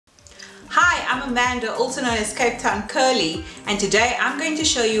I'm Amanda, also known as Cape Town Curly, and today I'm going to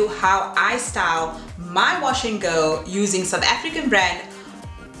show you how I style my wash and go using South African brand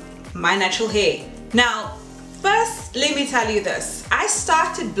My Natural Hair. Now, first let me tell you this. I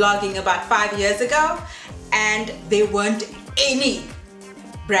started blogging about 5 years ago and there weren't any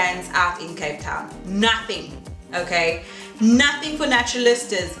brands out in Cape Town. Nothing, okay? Nothing for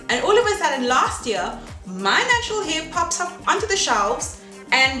naturalistas. And all of a sudden last year, My Natural Hair pops up onto the shelves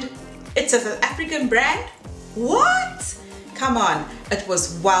and it's a South African brand? What? Come on, it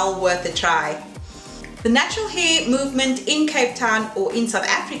was well worth a try. The natural hair movement in Cape Town or in South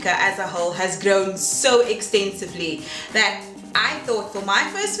Africa as a whole has grown so extensively that I thought for my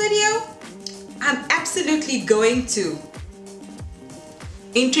first video, I'm absolutely going to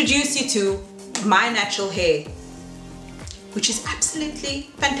introduce you to My Natural Hair, which is absolutely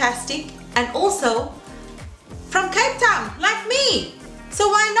fantastic and also from Cape Town, like me. So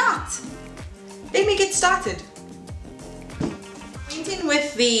why not? Let me get started. Went in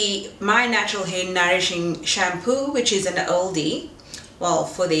with the My Natural Hair Nourishing Shampoo, which is an oldie, well,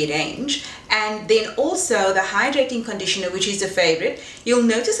 for their range, and then also the hydrating conditioner, which is a favorite. You'll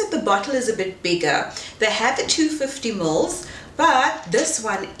notice that the bottle is a bit bigger. They have the 250 mils, but this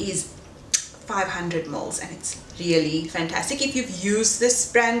one is 500 mils and it's really fantastic. If you've used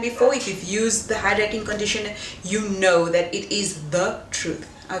this brand before, if you've used the hydrating conditioner, you know that it is the truth.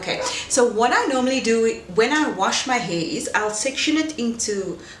 Okay, so what I normally do when I wash my hair is I'll section it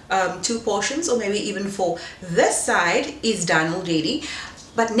into 2 portions, or maybe even 4. This side is done already,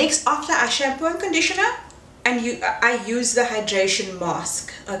 but next, after I shampoo and conditioner, and I use the hydration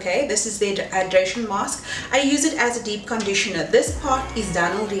mask. Okay, this is the hydration mask. I use it as a deep conditioner. This part is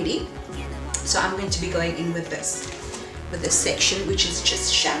done already, so I'm going to be going in with this section, which is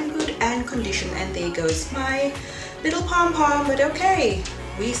just shampooed and conditioned. And there goes my little pom-pom. But okay,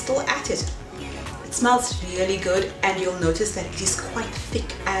 we're still at it. It smells really good, and you'll notice that it is quite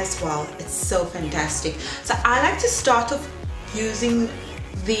thick as well. It's so fantastic. So I like to start off using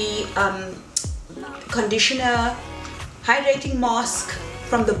the conditioner hydrating mask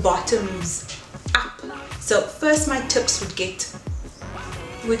from the bottoms up. So first my tips would get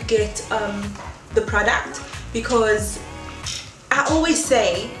the product, because I always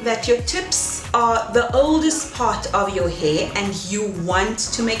say that your tips are the oldest part of your hair and you want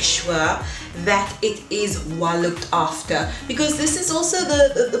to make sure that it is well looked after, because this is also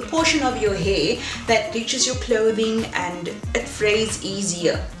the portion of your hair that reaches your clothing and it frays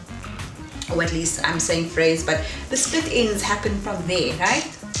easier. Or at least I'm saying frays, but the split ends happen from there, right?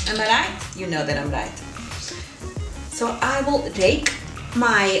 Am I right? You know that I'm right. So I will rake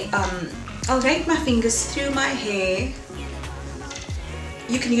I'll rake my fingers through my hair.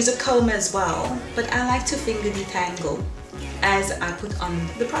 You can use a comb as well, but I like to finger detangle as I put on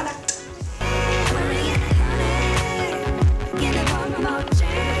the product. So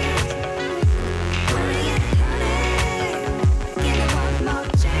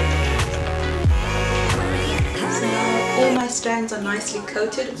now all my strands are nicely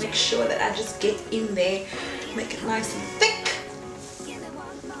coated. Make sure that I just get in there, make it nice and thick.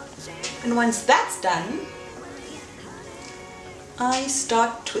 And once that's done, I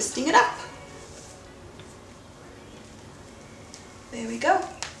start twisting it up. There we go.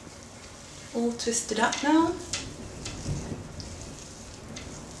 All twisted up now.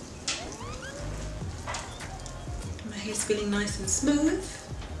 My hair's feeling nice and smooth.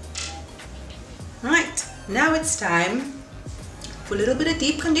 Right, now it's time for a little bit of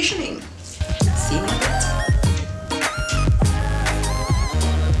deep conditioning. See you in a bit.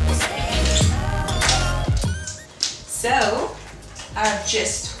 So I've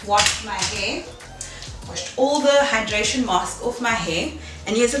just washed my hair, washed all the hydration mask off my hair,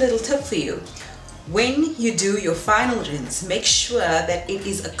 and here's a little tip for you. When you do your final rinse, make sure that it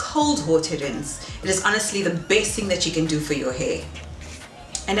is a cold water rinse. It is honestly the best thing that you can do for your hair.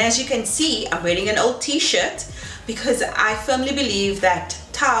 And as you can see, I'm wearing an old t-shirt because I firmly believe that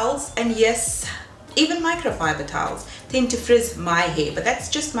towels, and yes, even microfiber towels, tend to frizz my hair, but that's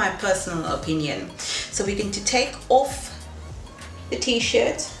just my personal opinion. So we're going to take off the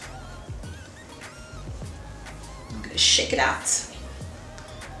t-shirt. I'm going to shake it out.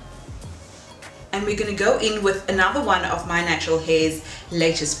 And we're going to go in with another one of My Natural Hair's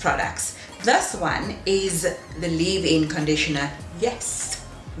latest products. This one is the leave-in conditioner. Yes,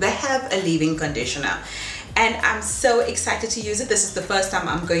 they have a leave-in conditioner. And I'm so excited to use it. This is the first time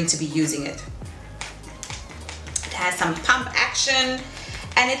I'm going to be using it. It has some pump action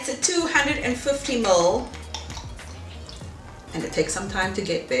and it's a 250 ml, and it takes some time to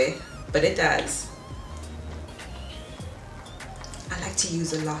get there, but it does. I like to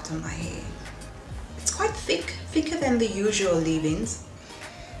use a lot on my hair. quite thick, thicker than the usual leave-ins.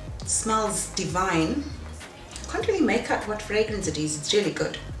 It smells divine. I can't really make out what fragrance it is. It's really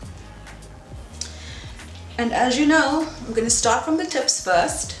good. And as you know, I'm going to start from the tips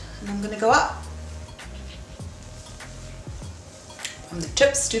first, and I'm going to go up from the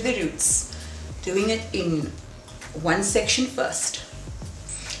tips to the roots, doing it in one section first.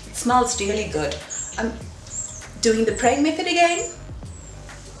 It smells really good. I'm doing the praying method again,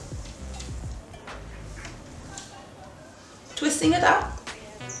 twisting it up.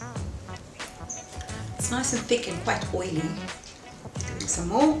 It's nice and thick and quite oily. Doing some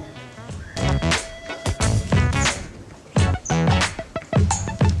more.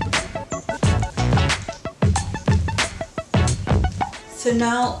 So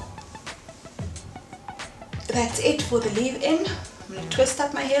now that's it for the leave-in. I'm going to twist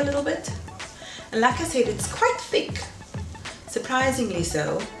up my hair a little bit. And like I said, it's quite thick, surprisingly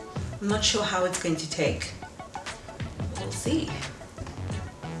so. I'm not sure how it's going to take. We'll see.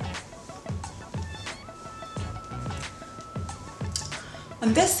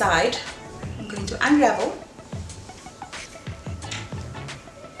 On this side, I'm going to unravel.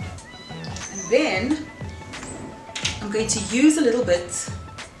 And then I'm going to use a little bit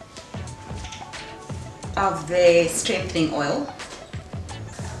of the strengthening oil.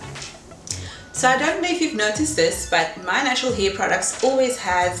 So I don't know if you've noticed this, but my natural hair products always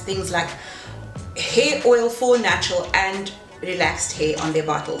has things like hair oil for natural and relaxed hair on their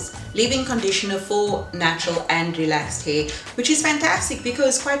bottles, leave-in conditioner for natural and relaxed hair, which is fantastic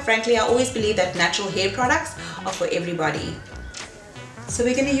because quite frankly I always believe that natural hair products are for everybody. So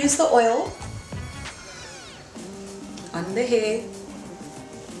we're going to use the oil on the hair.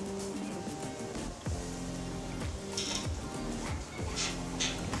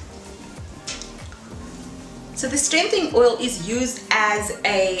 So the strengthening oil is used as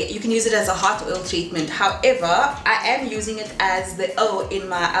you can use it as a hot oil treatment. However, I am using it as the O in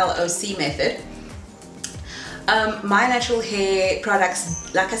my LOC method. My natural hair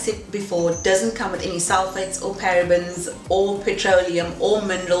products, like I said before, doesn't come with any sulfates or parabens or petroleum or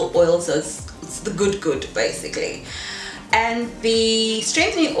mineral oils, so it's the good basically. And the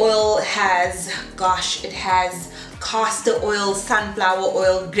strengthening oil has, gosh, it has castor oil, sunflower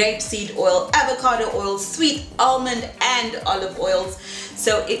oil, grapeseed oil, avocado oil, sweet almond and olive oils.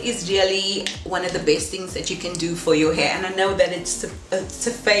 So it is really one of the best things that you can do for your hair, and I know that it's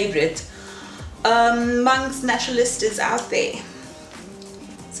a favorite amongst naturalists out there.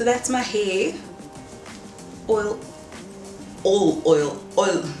 So that's my hair all oiled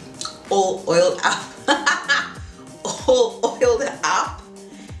up. All oiled up.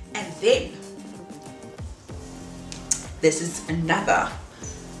 And then this is another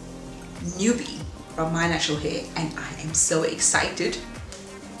newbie from my natural hair, and I am so excited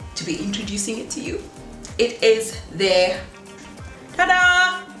to be introducing it to you. It is their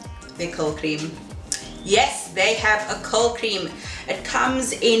ta-da, their curl cream. Yes, they have a curl cream. It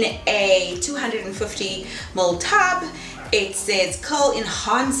comes in a 250 ml tub. It says curl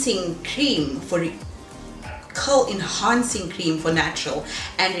enhancing cream for natural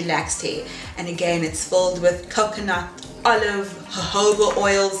and relaxed hair, and again it's filled with coconut, olive, jojoba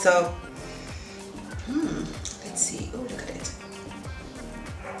oil. So let's see. Oh, look at it.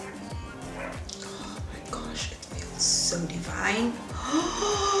 Oh my gosh, it feels so divine.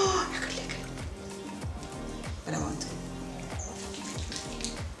 Oh, look at it. But I want to.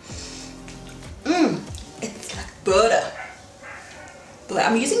 It's like butter. But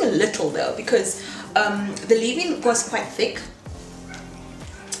I'm using a little though because the leave-in was quite thick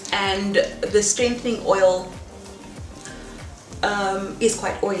and the strengthening oil is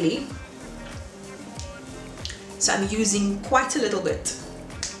quite oily, so I'm using quite a little bit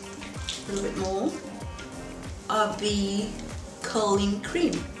more of the curling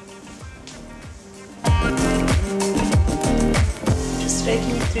cream. Just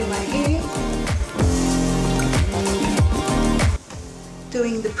raking it through my hair,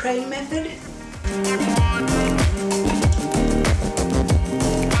 doing the praying method.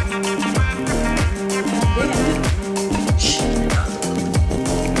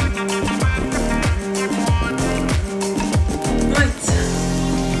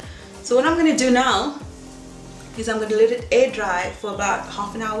 So what I'm going to do now is I'm going to let it air dry for about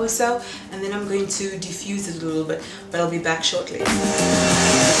half an hour or so, and then I'm going to diffuse it a little bit, but I'll be back shortly.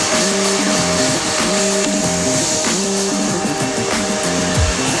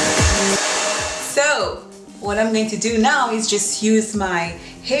 So what I'm going to do now is just use my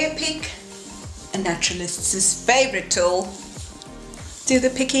hair pick, a naturalist's favorite tool, do the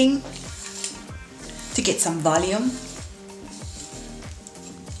picking to get some volume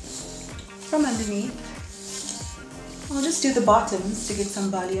from underneath. I'll just do the bottoms to get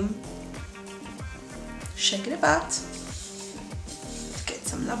some volume. Shake it about to get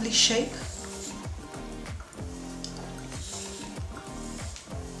some lovely shape.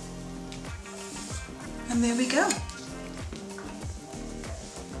 And there we go.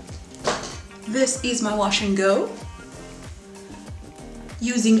 This is my wash and go,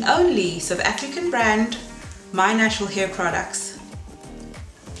 using only South African brand My Natural Hair products.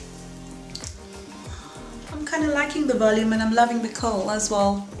 I'm kind of liking the volume and I'm loving the curl as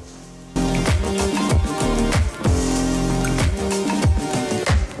well.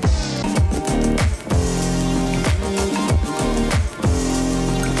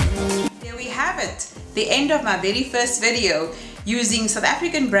 There we have it, the end of my very first video using South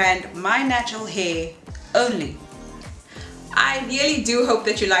African brand My Natural Hair only. I really do hope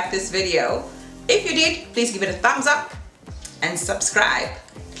that you liked this video. If you did, please give it a thumbs up and subscribe.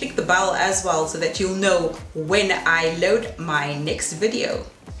 Click the bell as well so that you'll know when I load my next video.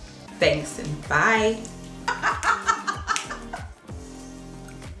 Thanks and bye.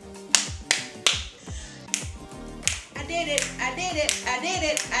 I did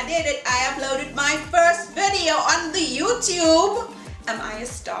it. I uploaded my first video on the YouTube. Am I a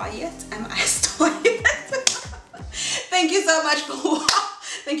star yet? Thank you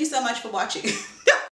so much for watching.